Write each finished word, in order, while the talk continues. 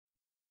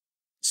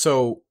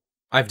So,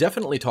 I've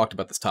definitely talked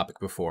about this topic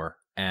before,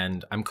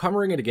 and I'm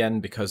covering it again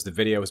because the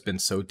video has been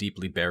so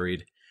deeply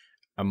buried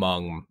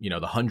among, the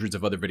hundreds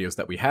of other videos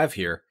that we have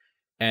here,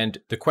 and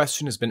the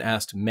question has been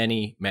asked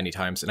many, many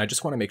times, and I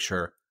just want to make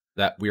sure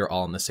that we are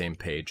all on the same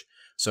page.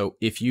 So,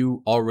 if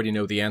you already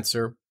know the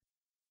answer,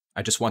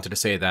 I just wanted to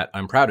say that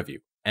I'm proud of you.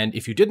 And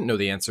if you didn't know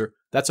the answer,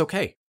 that's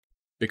okay,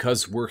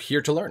 because we're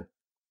here to learn.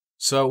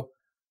 So,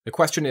 the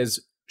question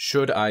is,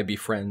 should I be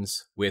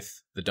friends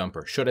with the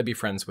dumper? Should I be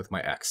friends with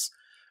my ex?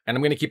 And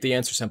I'm going to keep the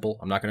answer simple.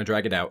 I'm not going to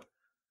drag it out.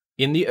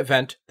 In the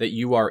event that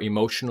you are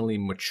emotionally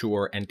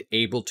mature and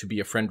able to be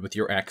a friend with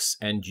your ex,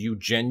 and you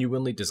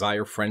genuinely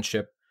desire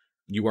friendship,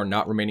 you are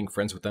not remaining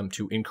friends with them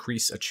to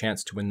increase a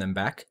chance to win them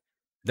back,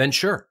 then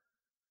sure.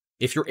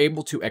 If you're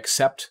able to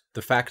accept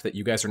the fact that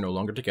you guys are no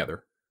longer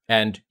together,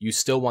 and you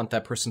still want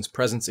that person's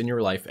presence in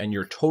your life, and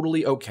you're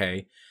totally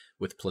okay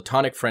with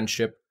platonic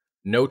friendship,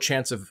 no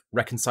chance of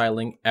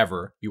reconciling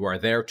ever, you are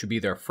there to be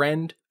their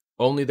friend,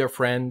 only their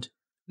friend,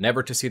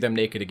 never to see them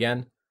naked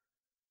again.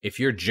 If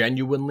you're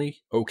genuinely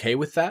okay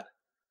with that,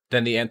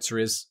 then the answer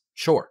is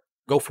sure,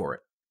 go for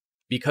it.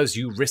 Because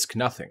you risk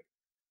nothing.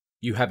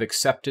 You have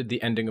accepted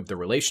the ending of the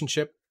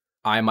relationship.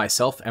 I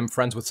myself am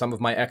friends with some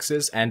of my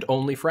exes and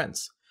only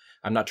friends.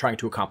 I'm not trying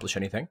to accomplish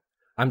anything.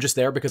 I'm just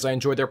there because I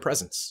enjoy their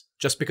presence.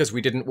 Just because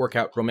we didn't work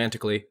out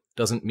romantically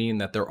doesn't mean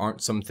that there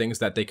aren't some things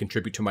that they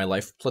contribute to my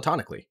life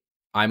platonically.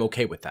 I'm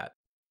okay with that.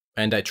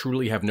 And I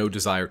truly have no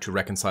desire to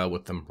reconcile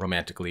with them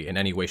romantically in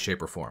any way,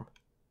 shape, or form.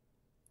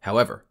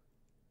 However,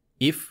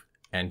 if,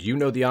 and you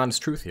know the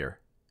honest truth here,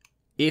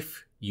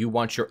 if you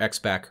want your ex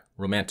back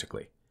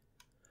romantically,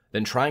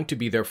 then trying to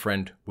be their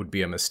friend would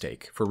be a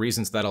mistake, for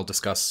reasons that I'll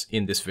discuss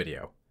in this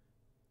video.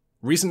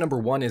 Reason number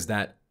one is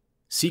that,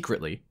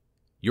 secretly,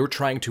 you're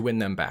trying to win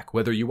them back,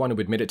 whether you want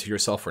to admit it to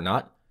yourself or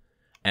not,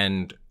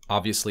 and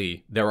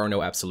obviously there are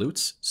no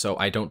absolutes, so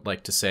I don't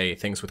like to say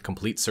things with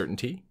complete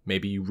certainty.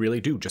 Maybe you really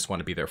do just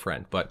want to be their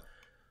friend, but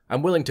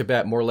I'm willing to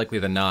bet more likely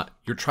than not,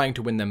 you're trying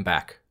to win them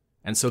back.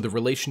 And so the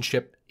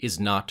relationship is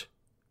not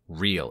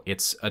real.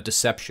 It's a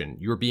deception.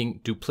 You're being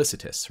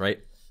duplicitous, right?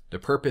 The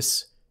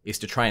purpose is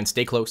to try and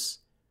stay close,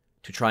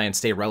 to try and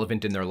stay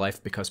relevant in their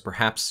life because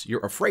perhaps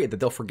you're afraid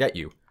that they'll forget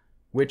you,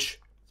 which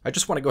I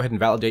just want to go ahead and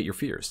validate your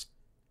fears.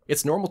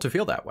 It's normal to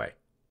feel that way.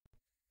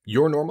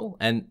 You're normal,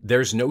 and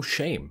there's no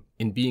shame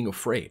in being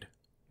afraid.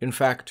 In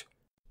fact,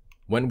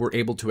 when we're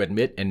able to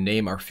admit and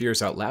name our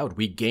fears out loud,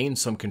 we gain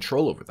some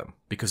control over them,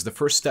 because the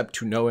first step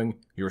to knowing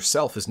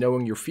yourself is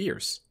knowing your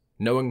fears.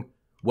 Knowing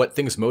what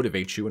things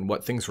motivate you and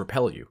what things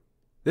repel you.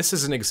 This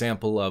is an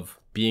example of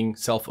being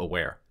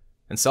self-aware,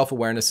 and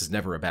self-awareness is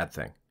never a bad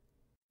thing.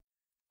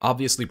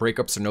 Obviously,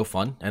 breakups are no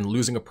fun, and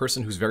losing a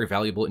person who's very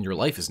valuable in your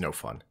life is no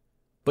fun.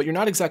 But you're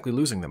not exactly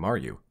losing them, are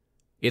you?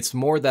 It's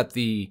more that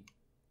the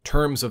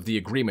terms of the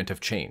agreement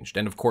have changed,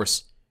 and of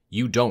course,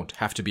 you don't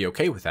have to be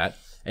okay with that,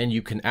 and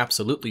you can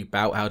absolutely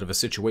bow out of a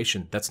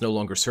situation that's no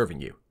longer serving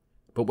you.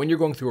 But when you're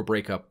going through a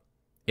breakup,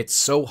 it's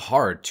so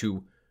hard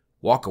to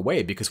walk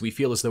away because we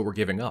feel as though we're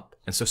giving up.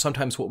 And so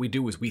sometimes what we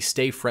do is we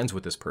stay friends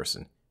with this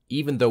person,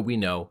 even though we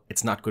know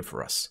it's not good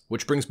for us.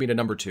 Which brings me to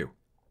number two.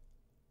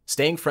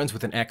 Staying friends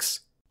with an ex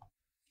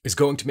is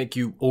going to make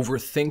you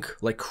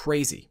overthink like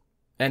crazy,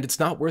 and it's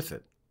not worth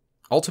it.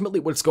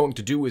 Ultimately, what it's going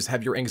to do is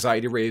have your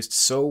anxiety raised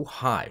so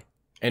high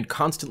and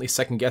constantly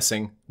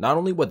second-guessing not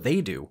only what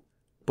they do,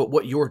 but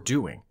what you're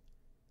doing.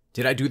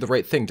 Did I do the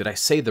right thing? Did I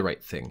say the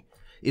right thing?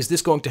 Is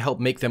this going to help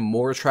make them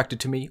more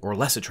attracted to me or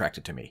less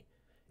attracted to me?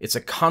 It's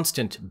a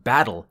constant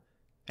battle,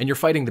 and you're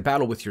fighting the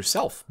battle with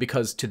yourself,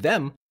 because to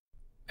them,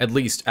 at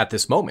least at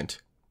this moment,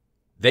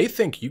 they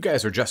think you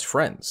guys are just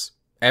friends.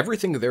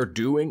 Everything they're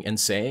doing and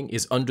saying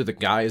is under the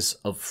guise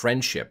of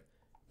friendship,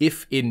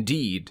 if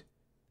indeed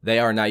they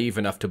are naive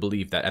enough to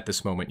believe that at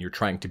this moment you're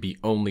trying to be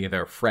only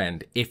their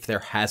friend, if there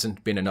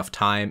hasn't been enough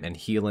time and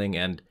healing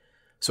and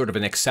sort of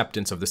an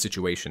acceptance of the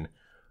situation.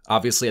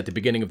 Obviously, at the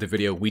beginning of the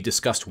video, we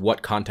discussed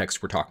what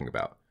context we're talking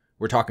about.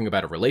 We're talking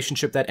about a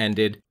relationship that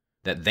ended,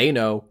 that they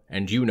know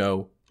and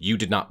you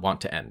did not want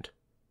to end.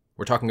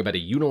 We're talking about a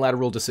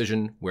unilateral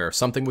decision where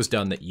something was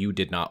done that you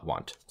did not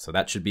want. So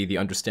that should be the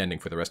understanding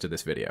for the rest of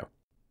this video.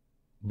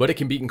 But it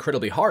can be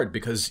incredibly hard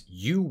because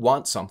you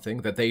want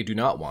something that they do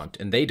not want,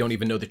 and they don't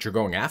even know that you're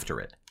going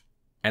after it.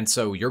 And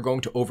so you're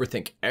going to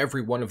overthink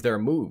every one of their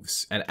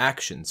moves and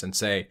actions and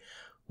say,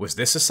 was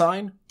this a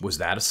sign? Was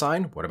that a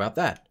sign? What about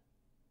that?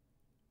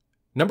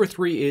 Number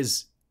three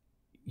is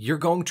you're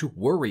going to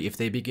worry if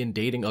they begin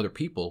dating other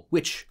people,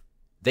 which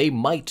they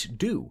might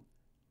do.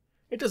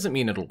 It doesn't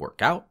mean it'll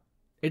work out.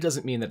 It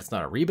doesn't mean that it's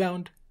not a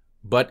rebound,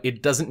 but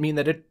it doesn't mean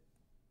that it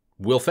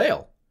will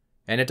fail.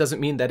 And it doesn't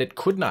mean that it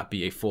could not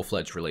be a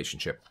full-fledged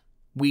relationship.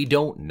 We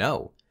don't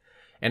know.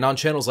 And on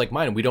channels like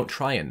mine, we don't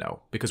try and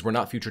know, because we're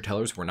not future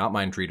tellers, we're not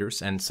mind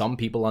readers, and some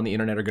people on the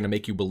internet are going to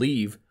make you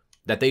believe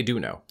that they do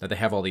know, that they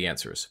have all the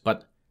answers.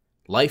 But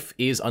life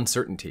is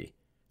uncertainty,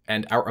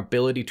 and our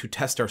ability to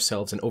test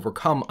ourselves and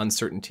overcome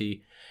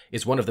uncertainty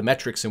is one of the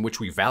metrics in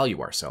which we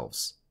value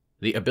ourselves.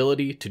 The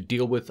ability to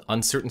deal with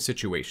uncertain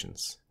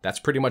situations. That's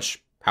pretty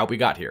much how we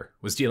got here,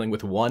 was dealing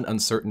with one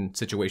uncertain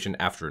situation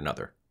after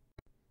another.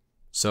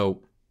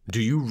 So,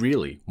 do you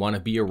really want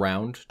to be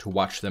around to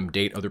watch them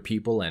date other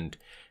people and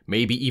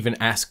maybe even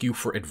ask you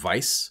for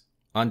advice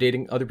on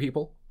dating other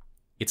people?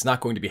 It's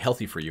not going to be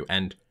healthy for you,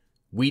 and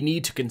we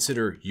need to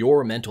consider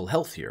your mental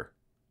health here.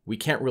 We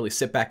can't really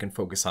sit back and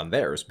focus on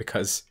theirs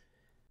because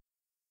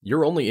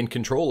you're only in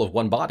control of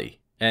one body,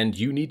 and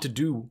you need to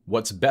do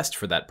what's best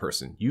for that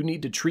person. You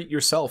need to treat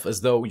yourself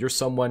as though you're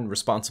someone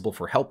responsible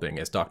for helping,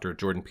 as Dr.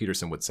 Jordan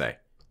Peterson would say.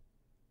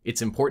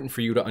 It's important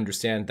for you to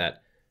understand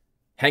that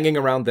hanging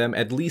around them,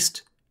 at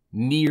least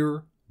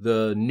near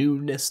the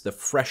newness, the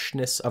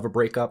freshness of a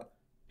breakup,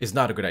 is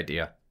not a good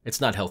idea.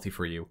 It's not healthy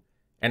for you.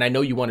 And I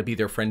know you want to be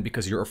their friend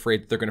because you're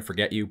afraid that they're going to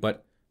forget you,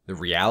 but the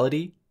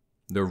reality,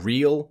 the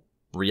real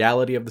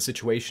reality of the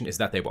situation is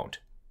that they won't.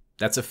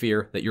 That's a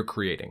fear that you're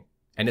creating.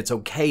 And it's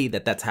okay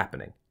that that's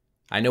happening.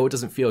 I know it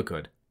doesn't feel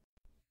good,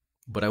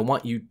 but I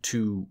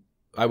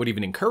would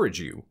even encourage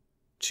you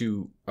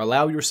to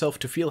allow yourself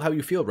to feel how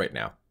you feel right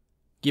now.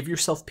 Give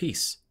yourself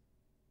peace.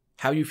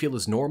 How you feel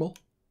is normal.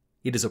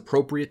 It is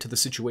appropriate to the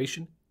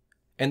situation.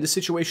 And the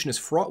situation is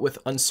fraught with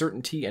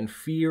uncertainty and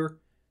fear.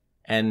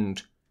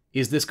 And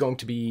is this going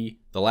to be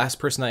the last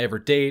person I ever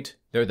date?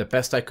 They're the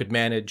best I could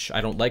manage.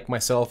 I don't like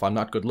myself. I'm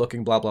not good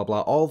looking, blah, blah,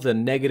 blah. All the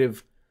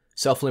negative,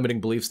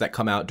 self-limiting beliefs that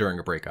come out during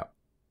a breakup.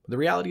 The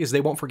reality is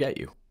they won't forget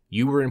you.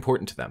 You were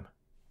important to them.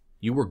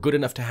 You were good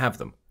enough to have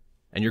them.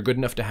 And you're good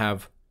enough to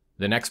have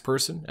the next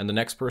person and the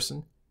next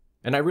person.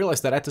 And I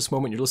realize that at this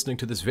moment you're listening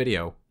to this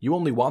video, you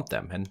only want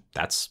them, and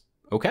that's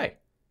okay.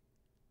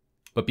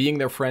 But being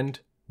their friend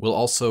will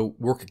also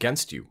work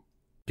against you,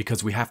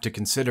 because we have to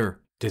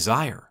consider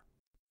desire.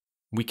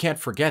 We can't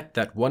forget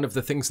that one of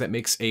the things that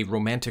makes a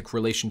romantic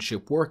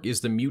relationship work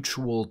is the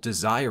mutual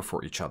desire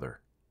for each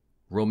other.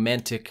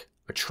 Romantic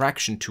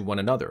attraction to one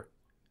another.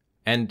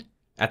 And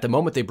at the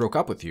moment they broke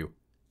up with you,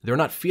 they're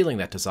not feeling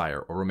that desire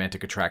or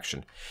romantic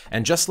attraction.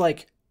 And just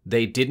like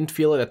they didn't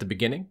feel it at the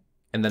beginning,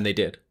 and then they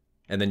did,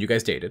 and then you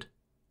guys dated,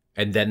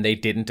 and then they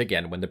didn't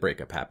again when the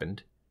breakup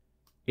happened,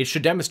 it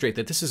should demonstrate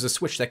that this is a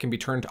switch that can be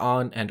turned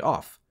on and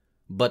off,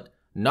 but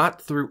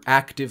not through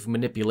active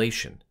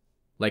manipulation,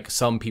 like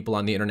some people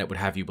on the internet would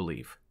have you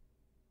believe.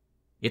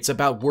 It's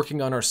about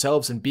working on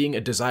ourselves and being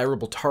a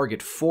desirable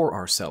target for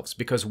ourselves,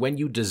 because when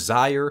you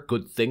desire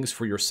good things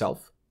for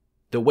yourself,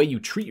 the way you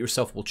treat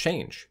yourself will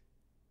change.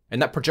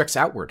 And that projects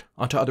outward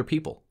onto other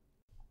people.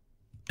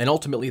 And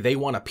ultimately, they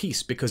want a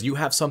piece because you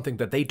have something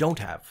that they don't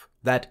have,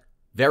 that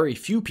very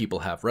few people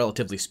have,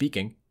 relatively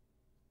speaking.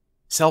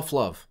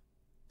 Self-love,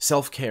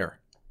 self-care,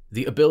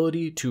 the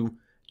ability to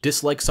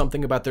dislike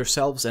something about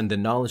themselves and the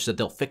knowledge that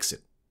they'll fix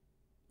it.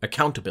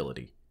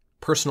 Accountability,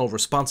 personal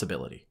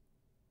responsibility.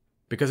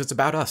 Because it's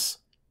about us.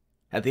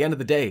 At the end of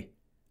the day,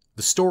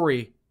 the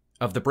story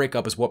of the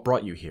breakup is what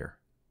brought you here.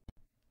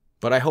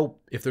 But I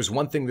hope if there's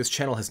one thing this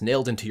channel has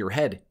nailed into your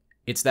head,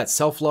 it's that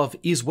self-love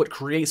is what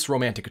creates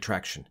romantic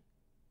attraction.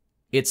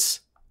 It's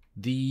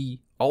the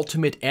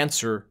ultimate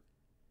answer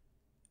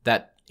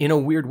that, in a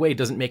weird way,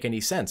 doesn't make any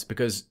sense,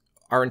 because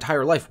our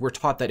entire life we're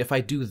taught that if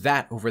I do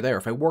that over there,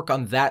 if I work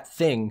on that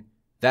thing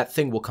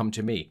will come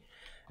to me.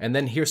 And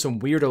then here some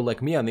weirdo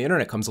like me on the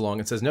internet comes along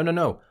and says,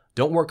 no,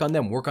 don't work on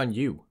them, work on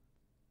you.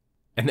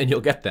 And then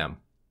you'll get them.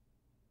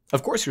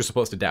 Of course you're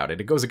supposed to doubt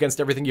it. It goes against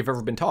everything you've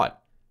ever been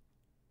taught.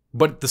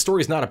 But the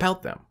story's not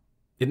about them.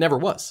 It never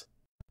was.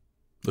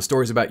 The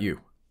story's about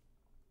you.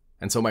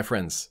 And so, my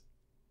friends,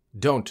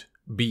 don't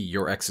be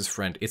your ex's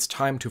friend. It's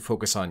time to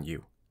focus on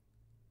you.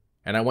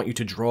 And I want you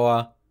to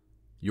draw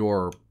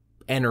your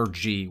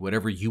energy,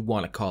 whatever you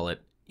want to call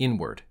it,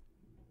 inward.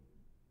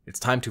 It's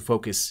time to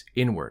focus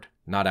inward,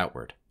 not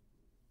outward.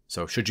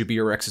 So, should you be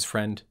your ex's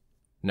friend?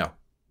 No.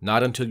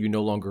 Not until you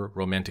no longer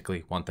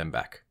romantically want them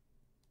back.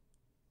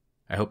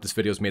 I hope this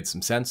video's made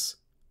some sense.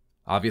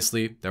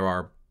 Obviously, there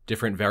are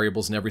different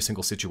variables in every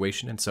single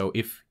situation, and so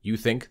if you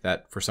think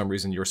that for some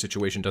reason your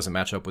situation doesn't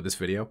match up with this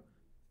video,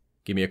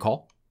 give me a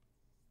call.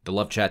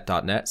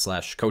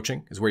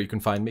 thelovechat.net/coaching is where you can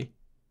find me.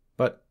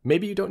 But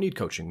maybe you don't need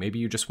coaching. Maybe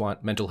you just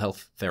want mental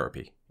health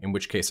therapy, in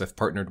which case I've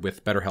partnered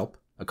with BetterHelp,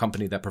 a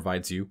company that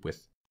provides you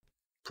with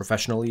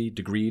professionally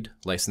degreed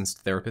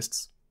licensed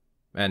therapists.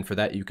 And for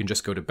that, you can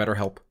just go to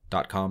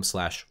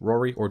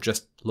betterhelp.com/Rory or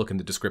just look in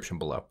the description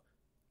below.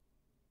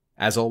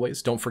 As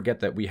always, don't forget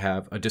that we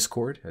have a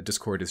Discord. A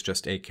Discord is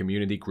just a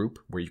community group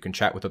where you can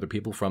chat with other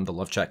people from the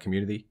Love Chat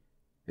community.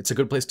 It's a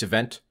good place to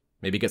vent,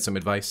 maybe get some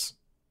advice,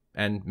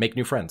 and make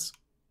new friends.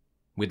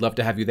 We'd love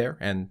to have you there,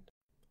 and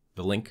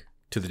the link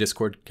to the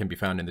Discord can be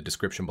found in the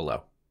description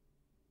below.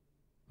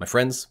 My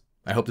friends,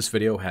 I hope this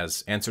video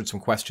has answered some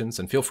questions,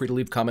 and feel free to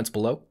leave comments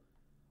below.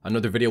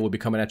 Another video will be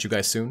coming at you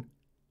guys soon.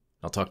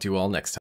 I'll talk to you all next time.